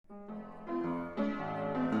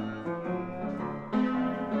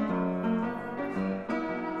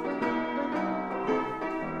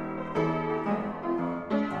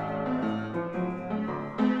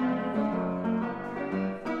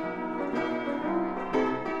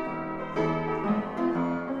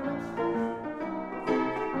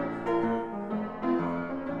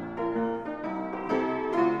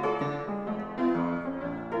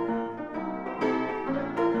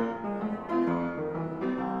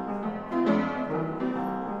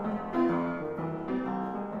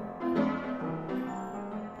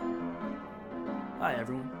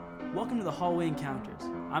to the Hallway Encounters.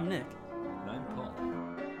 I'm Nick. And I'm Paul.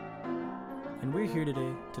 And we're here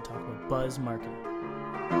today to talk about buzz marketing.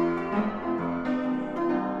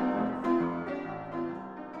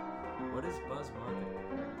 What is buzz marketing?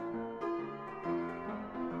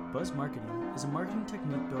 Buzz marketing is a marketing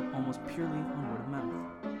technique built almost purely on word of mouth.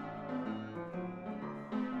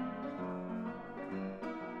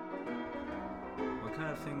 What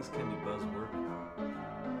kind of things can be buzzworthy?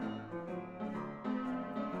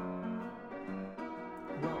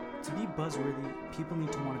 Well, to be buzzworthy, people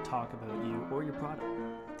need to want to talk about you or your product.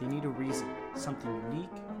 They need a reason, something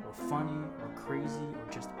unique or funny or crazy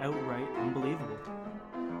or just outright unbelievable.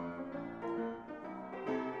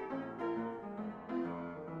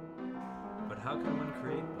 But how can one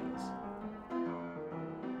create buzz?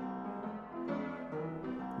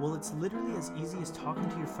 Well, it's literally as easy as talking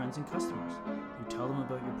to your friends and customers. You tell them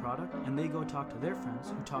about your product, and they go talk to their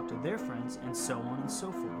friends, who talk to their friends, and so on and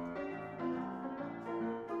so forth.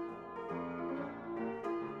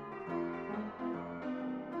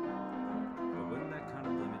 But wouldn't that kind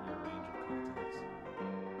of limit your range of contacts?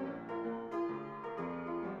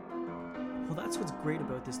 Well, that's what's great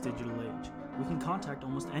about this digital age. We can contact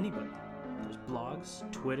almost anybody. There's blogs,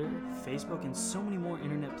 Twitter, Facebook, and so many more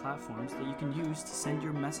internet platforms that you can use to send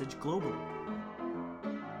your message globally.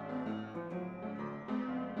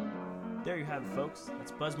 There you have it, folks.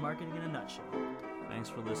 That's buzz marketing in a nutshell. Thanks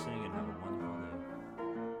for listening and have a wonderful day.